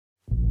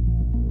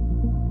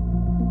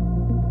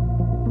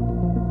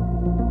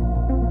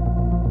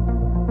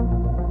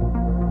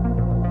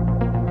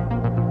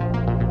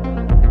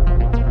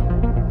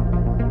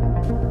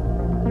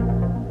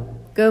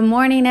Good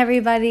morning,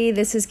 everybody.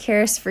 This is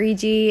Karis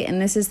Freegee,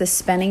 and this is the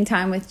Spending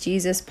Time with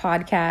Jesus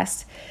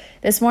podcast.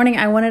 This morning,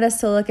 I wanted us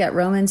to look at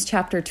Romans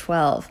chapter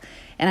 12.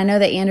 And I know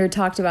that Andrew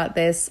talked about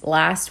this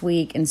last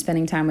week in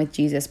Spending Time with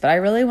Jesus, but I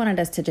really wanted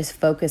us to just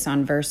focus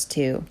on verse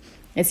 2.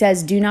 It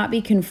says, "Do not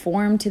be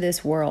conformed to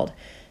this world,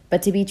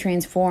 but to be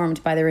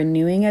transformed by the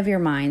renewing of your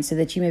mind, so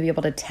that you may be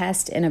able to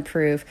test and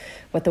approve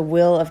what the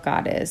will of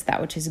God is,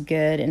 that which is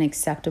good and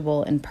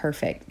acceptable and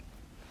perfect."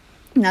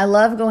 And I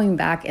love going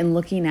back and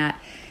looking at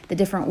the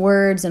different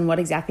words and what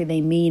exactly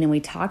they mean, and we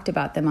talked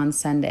about them on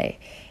Sunday.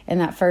 And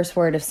that first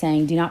word of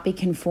saying, do not be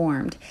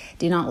conformed.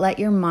 Do not let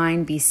your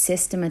mind be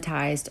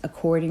systematized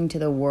according to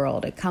the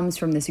world. It comes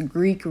from this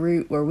Greek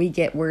root where we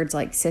get words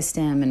like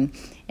system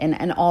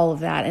and all of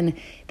that. And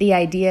the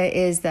idea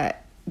is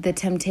that the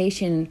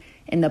temptation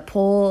and the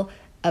pull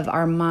of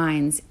our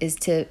minds is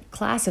to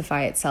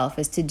classify itself,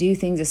 is to do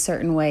things a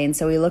certain way. And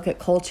so we look at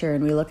culture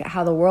and we look at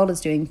how the world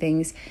is doing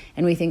things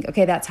and we think,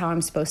 okay, that's how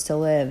I'm supposed to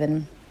live.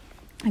 And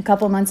a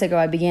couple months ago,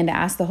 I began to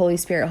ask the Holy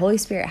Spirit,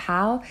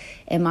 how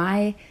am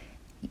I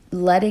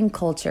letting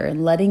culture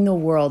and letting the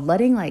world,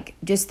 letting like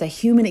just the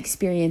human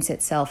experience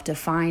itself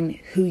define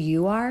who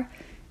you are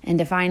and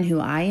define who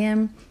I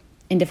am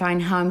and define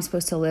how I'm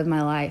supposed to live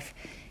my life?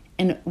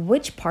 And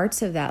which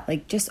parts of that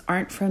like just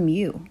aren't from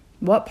you?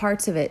 What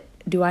parts of it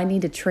do I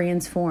need to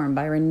transform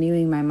by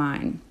renewing my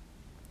mind?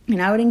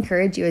 And I would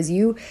encourage you as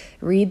you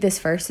read this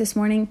verse this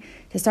morning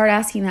to start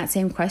asking that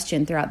same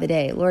question throughout the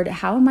day. Lord,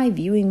 how am I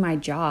viewing my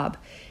job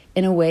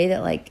in a way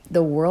that like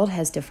the world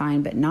has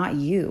defined, but not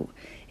you?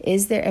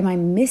 Am I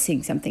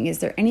missing something? Is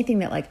there anything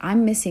that like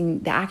I'm missing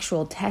the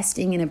actual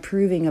testing and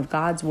approving of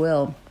God's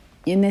will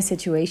in this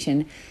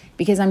situation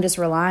because I'm just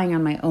relying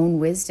on my own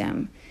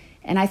wisdom?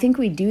 And I think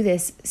we do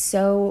this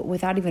so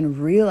without even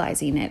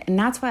realizing it. And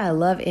that's why I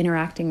love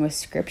interacting with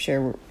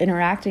Scripture,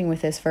 interacting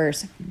with this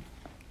verse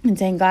and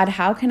saying, God,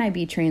 how can I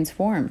be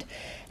transformed?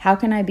 How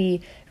can I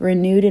be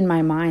renewed in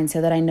my mind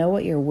so that I know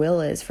what your will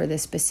is for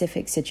this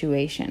specific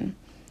situation?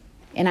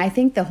 And I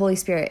think the Holy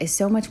Spirit is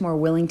so much more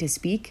willing to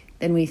speak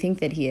than we think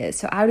that he is.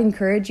 So I would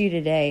encourage you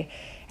today,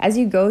 as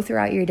you go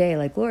throughout your day,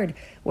 like, Lord,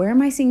 where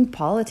am I seeing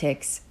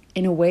politics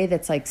in a way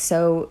that's like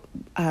so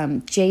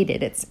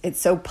jaded?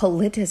 It's so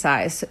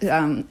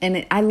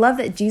politicized. I love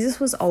that Jesus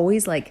was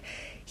always like,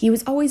 he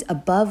was always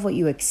above what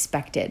you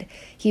expected.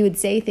 He would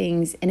say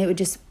things and it would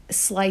just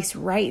slice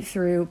right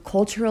through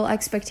cultural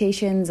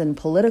expectations and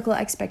political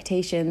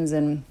expectations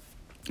and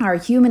our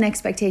human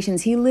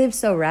expectations. He lived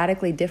so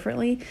radically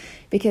differently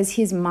because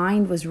his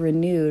mind was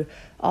renewed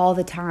all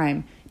the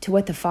time to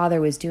what the Father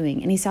was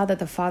doing. And he saw that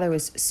the Father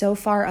was so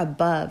far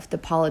above the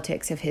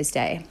politics of his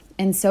day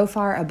and so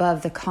far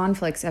above the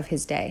conflicts of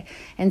his day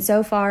and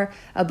so far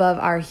above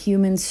our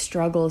human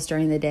struggles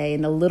during the day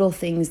and the little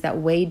things that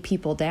weighed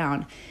people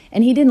down.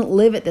 And he didn't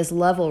live at this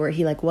level where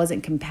he like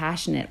wasn't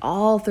compassionate.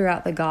 All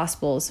throughout the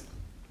Gospels,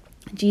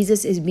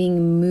 Jesus is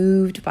being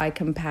moved by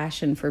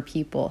compassion for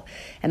people.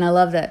 And I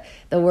love that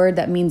the word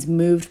that means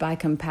moved by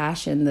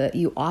compassion that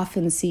you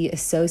often see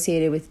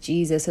associated with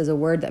Jesus as a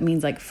word that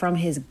means like from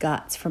his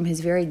guts, from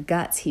his very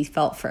guts, he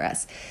felt for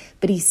us.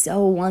 But he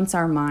so wants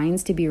our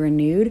minds to be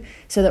renewed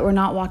so that we're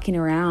not walking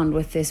around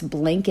with this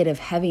blanket of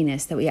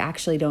heaviness that we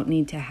actually don't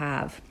need to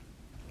have.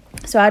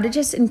 So I'd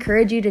just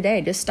encourage you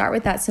today, just start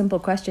with that simple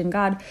question.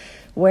 God,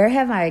 where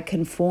have I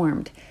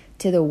conformed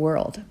to the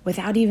world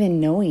without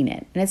even knowing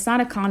it? And it's not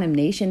a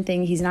condemnation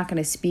thing. He's not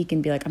going to speak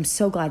and be like, I'm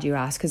so glad you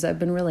asked because I've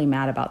been really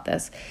mad about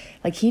this.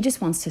 Like he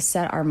just wants to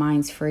set our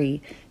minds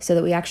free so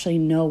that we actually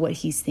know what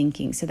he's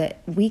thinking, so that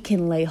we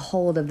can lay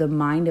hold of the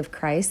mind of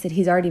Christ that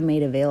he's already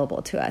made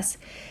available to us.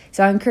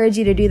 So I encourage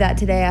you to do that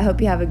today. I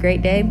hope you have a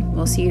great day.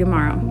 We'll see you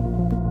tomorrow.